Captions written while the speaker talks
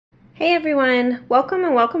Hey everyone, welcome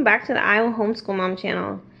and welcome back to the Iowa Homeschool Mom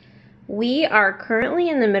channel. We are currently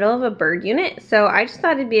in the middle of a bird unit, so I just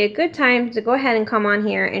thought it'd be a good time to go ahead and come on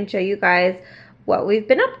here and show you guys what we've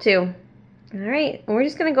been up to. Alright, we're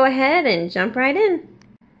just going to go ahead and jump right in.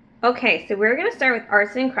 Okay, so we're going to start with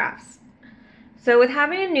arts and crafts. So with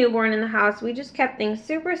having a newborn in the house, we just kept things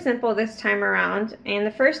super simple this time around. And the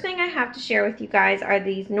first thing I have to share with you guys are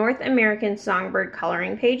these North American songbird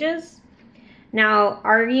coloring pages. Now,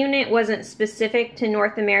 our unit wasn't specific to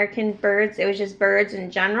North American birds, it was just birds in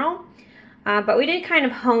general. But we did kind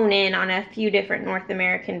of hone in on a few different North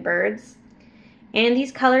American birds. And these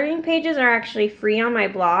coloring pages are actually free on my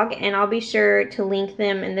blog, and I'll be sure to link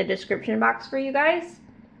them in the description box for you guys.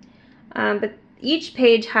 But each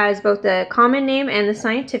page has both the common name and the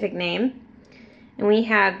scientific name. And we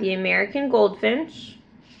have the American goldfinch.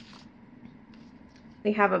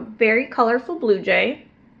 We have a very colorful blue jay.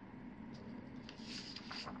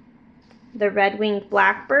 The red-winged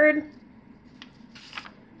blackbird,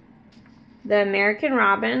 the American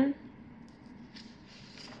robin,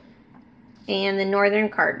 and the northern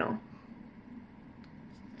cardinal.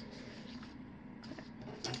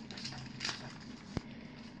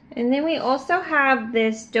 And then we also have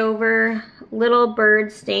this Dover Little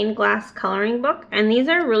Bird stained glass coloring book, and these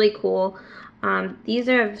are really cool. These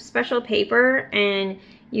are special paper, and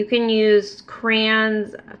you can use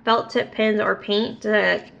crayons, felt tip pens, or paint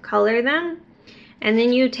to color them. And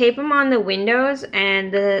then you tape them on the windows,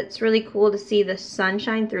 and it's really cool to see the sun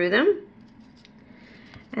shine through them.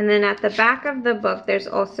 And then at the back of the book, there's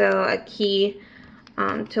also a key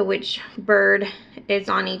to which bird is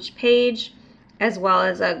on each page, as well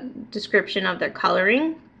as a description of their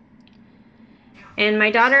coloring. And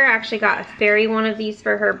my daughter actually got a fairy one of these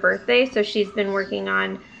for her birthday, so she's been working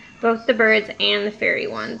on both the birds and the fairy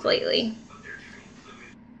ones lately.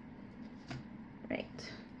 Right.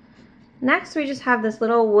 Next, we just have this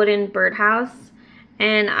little wooden birdhouse,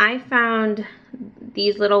 and I found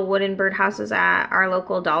these little wooden birdhouses at our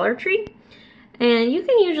local Dollar Tree. And you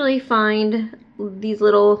can usually find these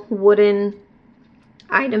little wooden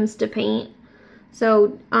items to paint.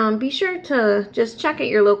 So be sure to just check at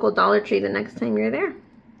your local Dollar Tree the next time you're there.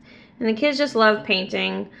 And the kids just love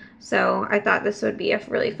painting, so I thought this would be a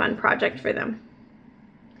really fun project for them.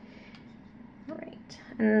 All right,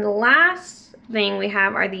 and the last thing we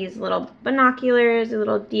have are these little binoculars,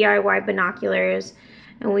 little DIY binoculars,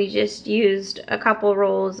 and we just used a couple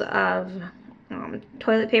rolls of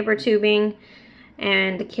toilet paper tubing,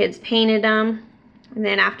 and the kids painted them. And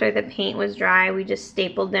then after the paint was dry, we just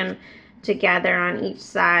stapled them together on each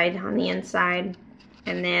side, on the inside,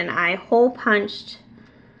 and then I hole punched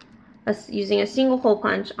using a single hole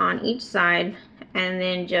punch on each side, and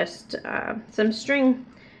then just some string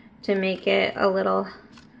to make it a little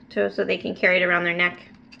so they can carry it around their neck.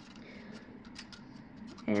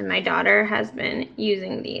 And my daughter has been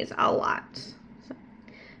using these a lot, so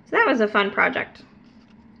that was a fun project.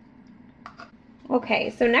 Okay,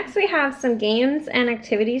 so next we have some games and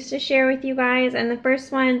activities to share with you guys, and the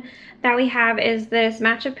first one that we have is this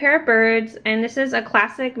Match a Pair of Birds, and this is a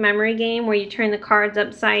classic memory game where you turn the cards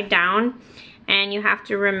upside down and you have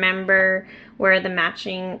to remember where the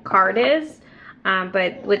matching card is.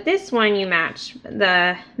 But with this one, you match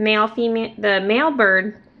the male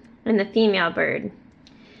bird and the female bird.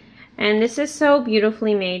 And this is so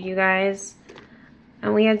beautifully made, you guys.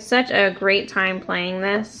 And we had such a great time playing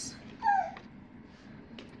this.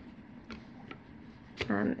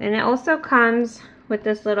 And it also comes with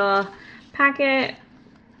this little packet,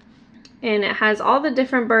 and it has all the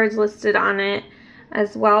different birds listed on it,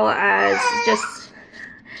 as well as just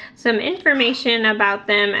some information about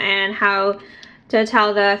them and how to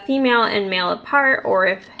tell the female and male apart, or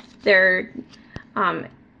if they're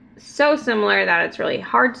so similar that it's really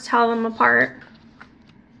hard to tell them apart.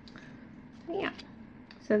 Yeah,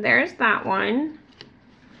 so there's that one.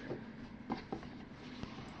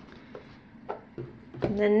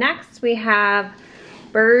 And then next we have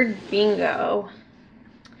Bird Bingo.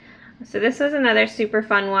 So this was another super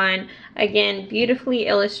fun one. Again, beautifully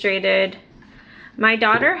illustrated. My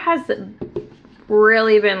daughter has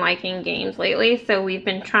really been liking games lately, so we've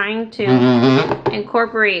been trying to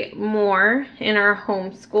incorporate more in our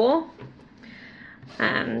homeschool.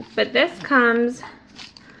 But this comes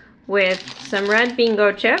with some red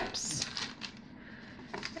bingo chips,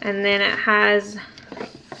 and then it has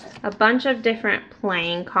a bunch of different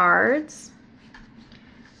playing cards.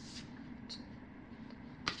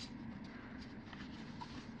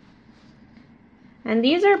 And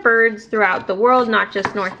these are birds throughout the world, not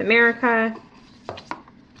just North America.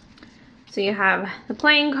 So you have the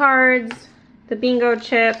playing cards, the bingo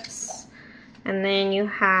chips, And then you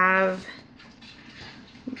have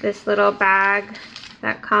this little bag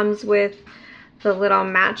that comes with the little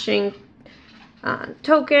matching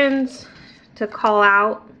tokens to call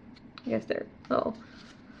out. I guess they're little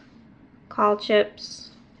call chips.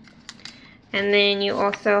 And then you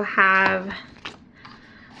also have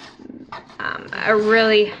a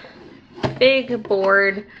really big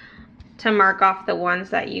board to mark off the ones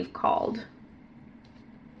that you've called.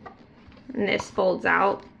 And this folds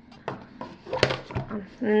out.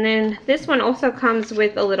 And then this one also comes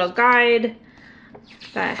with a little guide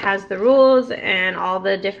that has the rules and all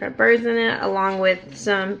the different birds in it, along with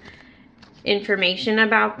some information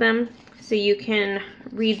about them. So you can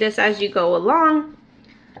read this as you go along.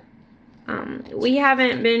 We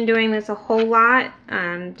haven't been doing this a whole lot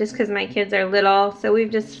just because my kids are little, so we've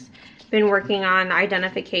just been working on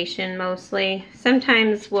identification mostly.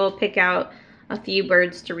 Sometimes we'll pick out a few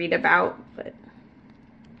birds to read about, but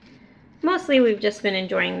mostly we've just been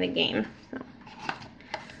enjoying the game.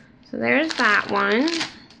 So there's that one.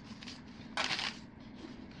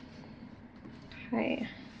 Okay.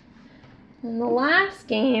 And the last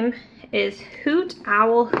game is Hoot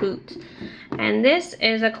Owl Hoot. And this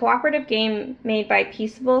is a cooperative game made by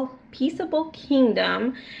Peaceable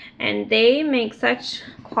Kingdom. And they make such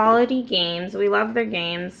quality games. We love their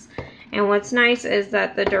games. And what's nice is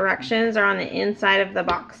that the directions are on the inside of the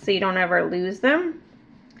box so you don't ever lose them.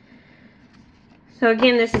 So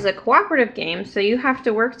again, this is a cooperative game, so you have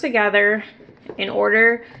to work together in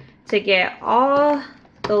order to get all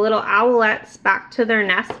the little owlets back to their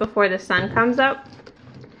nest before the sun comes up.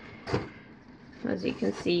 As you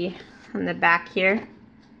can see on the back here.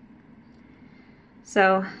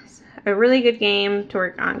 So it's a really good game to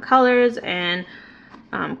work on colors and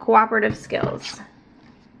cooperative skills.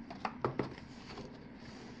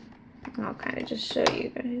 I'll kind of just show you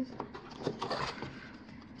guys.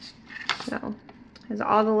 So there's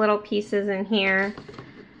all the little pieces in here,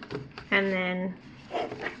 and then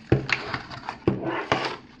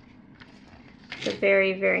it's a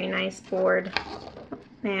very, very nice board.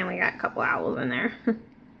 And we got a couple owls in there.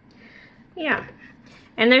 Yeah.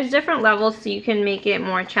 And there's different levels, so you can make it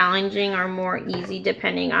more challenging or more easy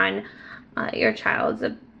depending on where your child's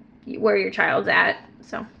at.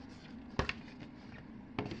 So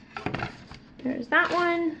there's that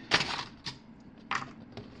one.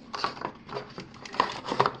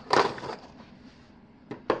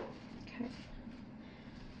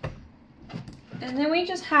 And then we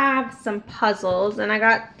just have some puzzles, and I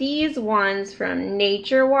got these ones from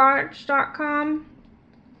naturewatch.com.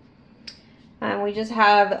 We just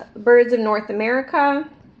have birds of North America,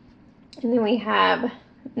 and then we have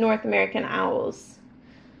North American owls.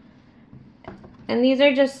 And these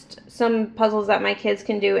are just some puzzles that my kids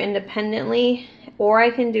can do independently, or I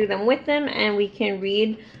can do them with them, and we can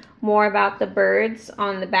read more about the birds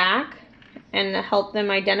on the back and help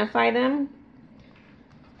them identify them.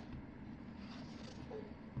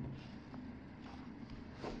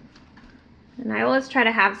 And I always try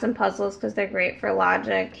to have some puzzles because they're great for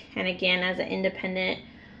logic and, again, as an independent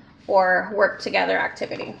or work together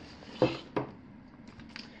activity. And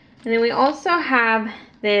then we also have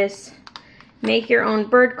this make your own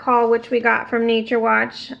bird call, which we got from Nature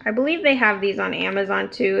Watch. I believe they have these on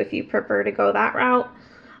Amazon too if you prefer to go that route.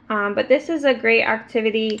 But this is a great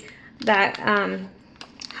activity that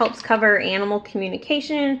helps cover animal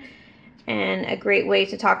communication, and a great way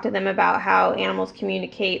to talk to them about how animals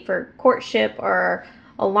communicate for courtship or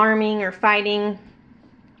alarming or fighting.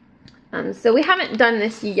 So we haven't done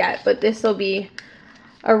this yet, but this will be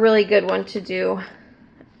a really good one to do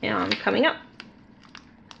coming up.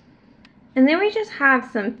 And then we just have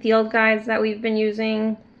some field guides that we've been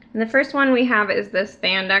using. And the first one we have is this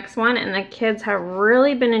spandex one, and the kids have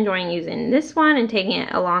really been enjoying using this one and taking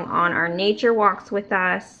it along on our nature walks with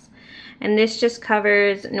us. And this just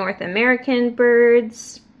covers North American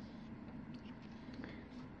birds.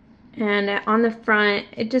 And on the front,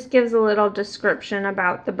 it just gives a little description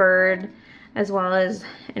about the bird, as well as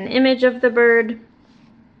an image of the bird.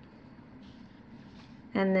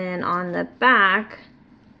 And then on the back,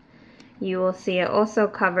 you will see it also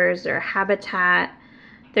covers their habitat,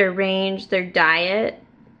 their range, their diet,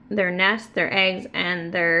 their nest, their eggs,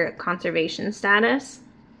 and their conservation status.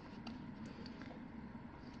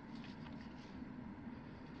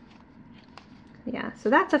 Yeah, so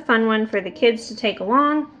that's a fun one for the kids to take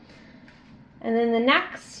along. And then the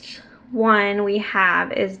next one we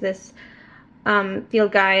have is this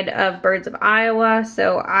field guide of birds of Iowa.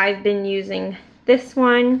 So I've been using this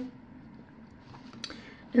one.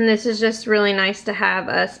 And this is just really nice to have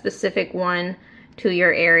a specific one to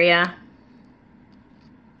your area.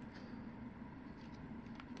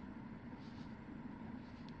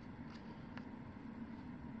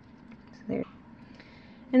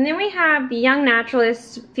 And then we have the Young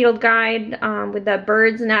Naturalist Field Guide with the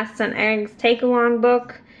Birds, Nests, and Eggs Take-Along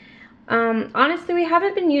book. Honestly, we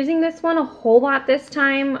haven't been using this one a whole lot this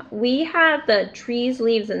time. We had the Trees,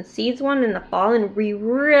 Leaves, and Seeds one in the fall, and we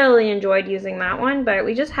really enjoyed using that one, but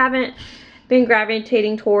we just haven't been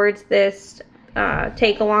gravitating towards this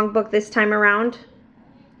take-along book this time around.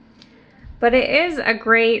 But it is a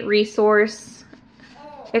great resource.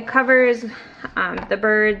 It covers the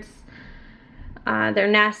birds, their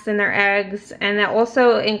nests and their eggs, and that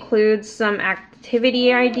also includes some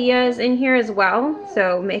activity ideas in here as well.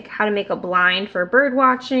 So how to make a blind for bird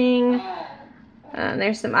watching.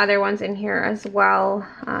 There's some other ones in here as well.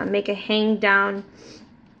 Make a hang down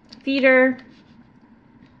feeder,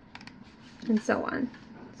 and so on.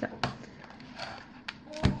 So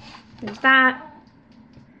there's that.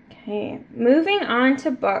 Okay, moving on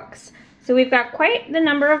to books. So we've got quite the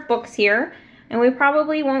number of books here, and we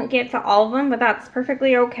probably won't get to all of them, but that's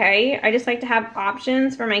perfectly okay. I just like to have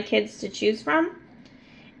options for my kids to choose from.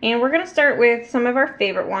 And we're going to start with some of our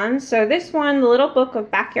favorite ones. So this one, The Little Book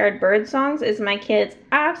of Backyard Bird Songs, is my kids'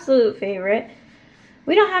 absolute favorite.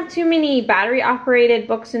 We don't have too many battery-operated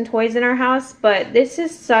books and toys in our house, but this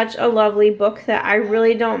is such a lovely book that I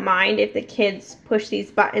really don't mind if the kids push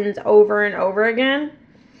these buttons over and over again.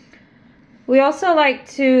 We also like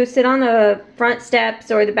to sit on the front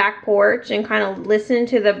steps or the back porch and kind of listen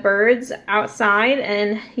to the birds outside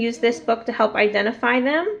and use this book to help identify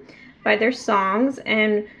them by their songs.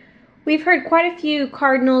 And we've heard quite a few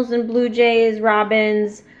cardinals and blue jays,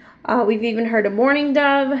 robins. We've even heard a mourning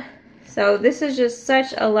dove. So this is just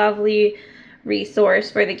such a lovely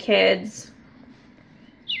resource for the kids.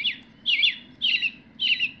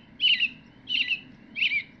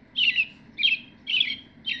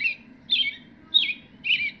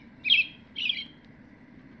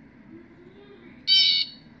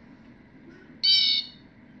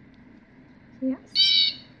 Yes.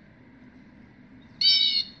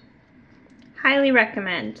 Highly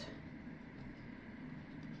recommend.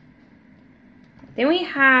 Then we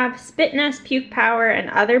have Spit Nest, Puke Power,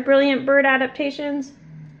 and Other Brilliant Bird Adaptations.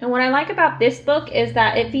 And what I like about this book is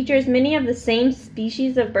that it features many of the same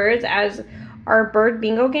species of birds as our bird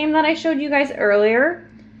bingo game that I showed you guys earlier.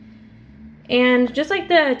 And just like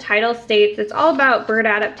the title states, it's all about bird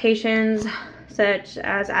adaptations, such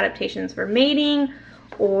as adaptations for mating,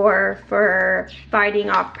 or for fighting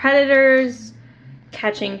off predators,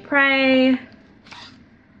 catching prey,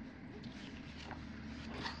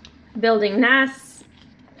 building nests,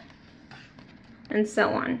 and so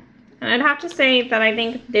on. And I'd have to say that I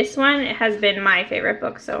think this one has been my favorite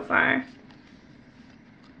book so far.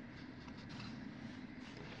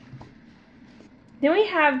 Then we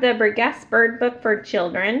have the Burgess Bird Book for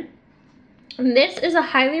Children. And this is a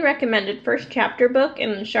highly recommended first chapter book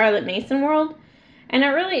in the Charlotte Mason world. And it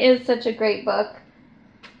really is such a great book.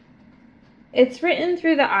 It's written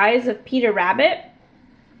through the eyes of Peter Rabbit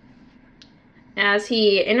as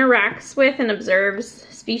he interacts with and observes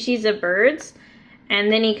species of birds. And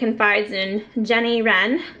then he confides in Jenny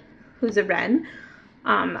Wren, who's a wren,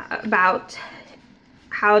 about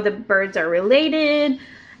how the birds are related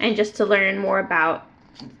and just to learn more about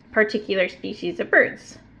particular species of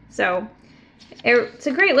birds. So it's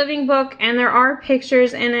a great living book, and there are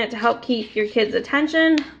pictures in it to help keep your kids'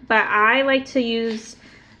 attention, but I like to use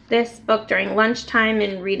this book during lunchtime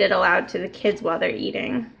and read it aloud to the kids while they're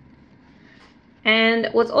eating. And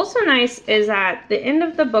what's also nice is at the end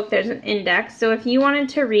of the book there's an index, so if you wanted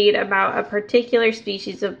to read about a particular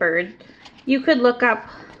species of bird, you could look up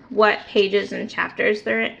what pages and chapters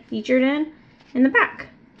they're featured in the back.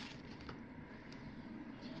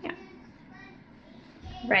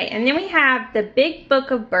 Right, and then we have the Big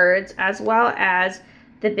Book of Birds as well as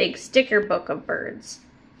the Big Sticker Book of Birds.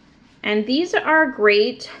 And these are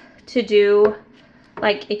great to do,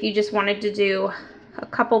 like if you just wanted to do a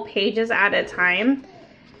couple pages at a time,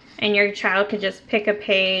 and your child could just pick a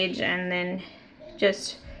page and then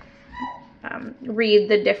just read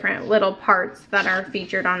the different little parts that are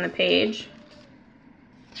featured on the page.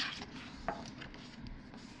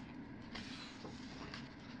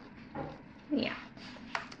 Yeah.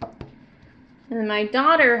 And my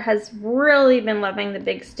daughter has really been loving the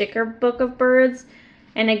Big Sticker Book of Birds.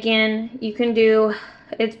 And again, you can do,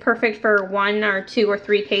 it's perfect for 1 or 2 or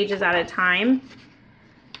 3 pages at a time.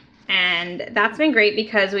 And that's been great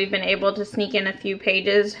because we've been able to sneak in a few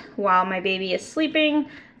pages while my baby is sleeping,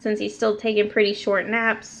 since he's still taking pretty short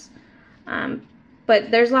naps.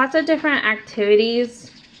 But there's lots of different activities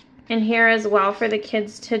in here as well for the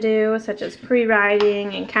kids to do, such as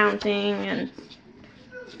pre-writing and counting and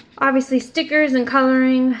obviously stickers and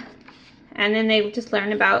coloring. And then they just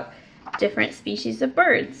learn about different species of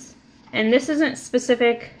birds. And this isn't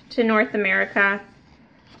specific to North America.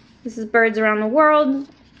 This is birds around the world.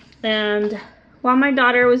 And while my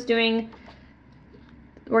daughter was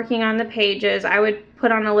working on the pages, I would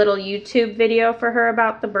put on a little YouTube video for her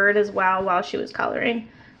about the bird as well while she was coloring.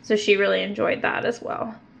 So she really enjoyed that as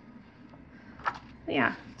well. But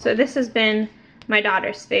yeah, so this has been my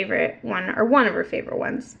daughter's favorite one, or one of her favorite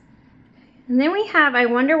ones. And then we have I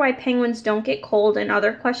Wonder Why Penguins Don't Get Cold and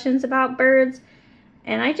Other Questions About Birds.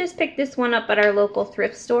 And I just picked this one up at our local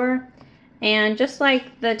thrift store. And just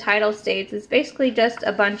like the title states, it's basically just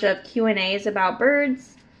a bunch of Q&As about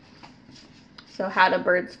birds. So how do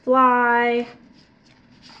birds fly?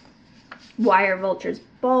 Why are vultures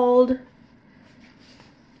bald?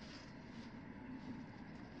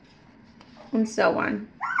 And so on.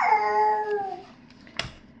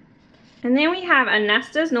 And then we have A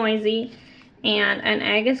Nest is Noisy and An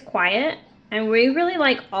Egg is Quiet. And we really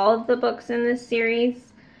like all of the books in this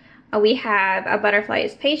series. We have A Butterfly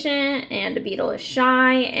is Patient and A Beetle is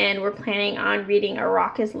Shy, and we're planning on reading A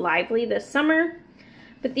Rock is Lively this summer.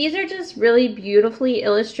 But these are just really beautifully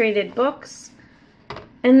illustrated books,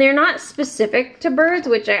 and they're not specific to birds,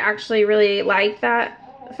 which I actually really like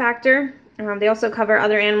that factor. They also cover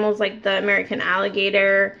other animals like the American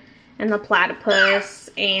alligator and the platypus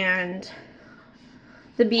and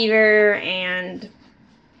the beaver and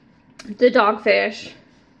the dogfish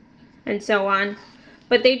and so on.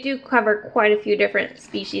 But they do cover quite a few different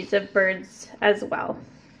species of birds as well.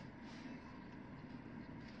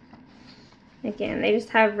 Again, they just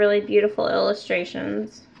have really beautiful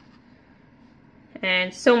illustrations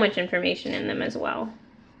and so much information in them as well.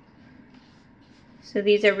 So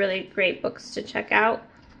these are really great books to check out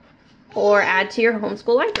or add to your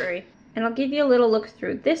homeschool library. And I'll give you a little look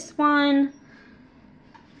through this one.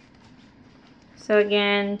 So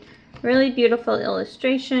again, really beautiful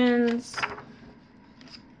illustrations.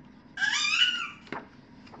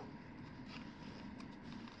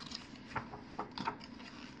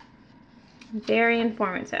 Very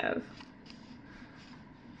informative.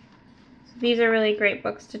 So these are really great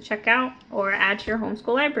books to check out or add to your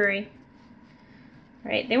homeschool library.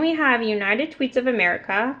 All right, then we have United Tweets of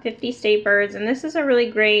America, 50 State Birds, and this is a really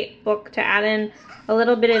great book to add in a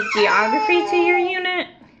little bit of geography to your unit.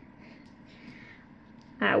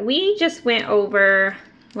 We just went over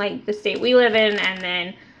like the state we live in and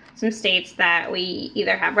then some states that we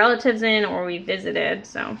either have relatives in or we visited,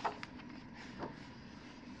 so.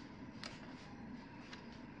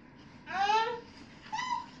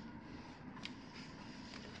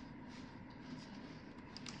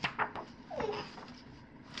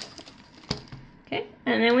 Okay,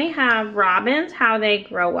 and then we have robins, how they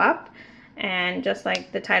grow up. And just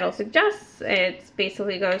like the title suggests, it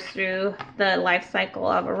basically goes through the life cycle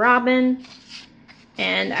of a robin.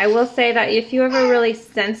 And I will say that if you have a really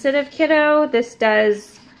sensitive kiddo, this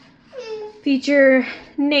does feature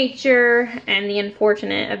nature and the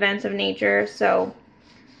unfortunate events of nature. So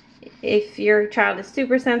if your child is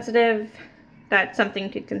super sensitive, that's something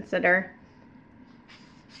to consider.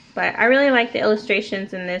 But I really like the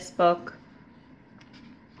illustrations in this book.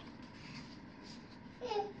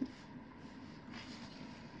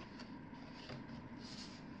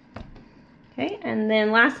 Okay, and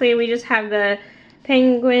then lastly, we just have the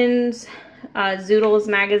Penguins Zoodles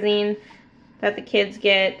magazine that the kids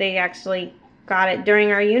get. They actually got it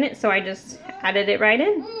during our unit, so I just added it right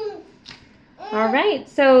in. All right,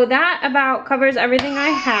 so that about covers everything I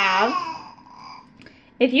have.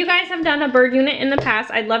 If you guys have done a bird unit in the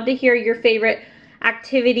past, I'd love to hear your favorite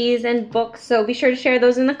activities and books, so be sure to share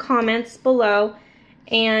those in the comments below.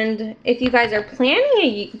 And if you guys are planning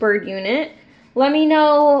a bird unit, let me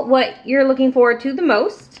know what you're looking forward to the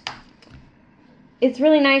most. It's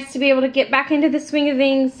really nice to be able to get back into the swing of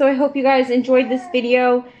things, so I hope you guys enjoyed this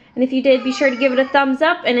video. And if you did, be sure to give it a thumbs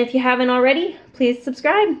up. And if you haven't already, please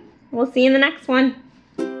subscribe. We'll see you in the next one.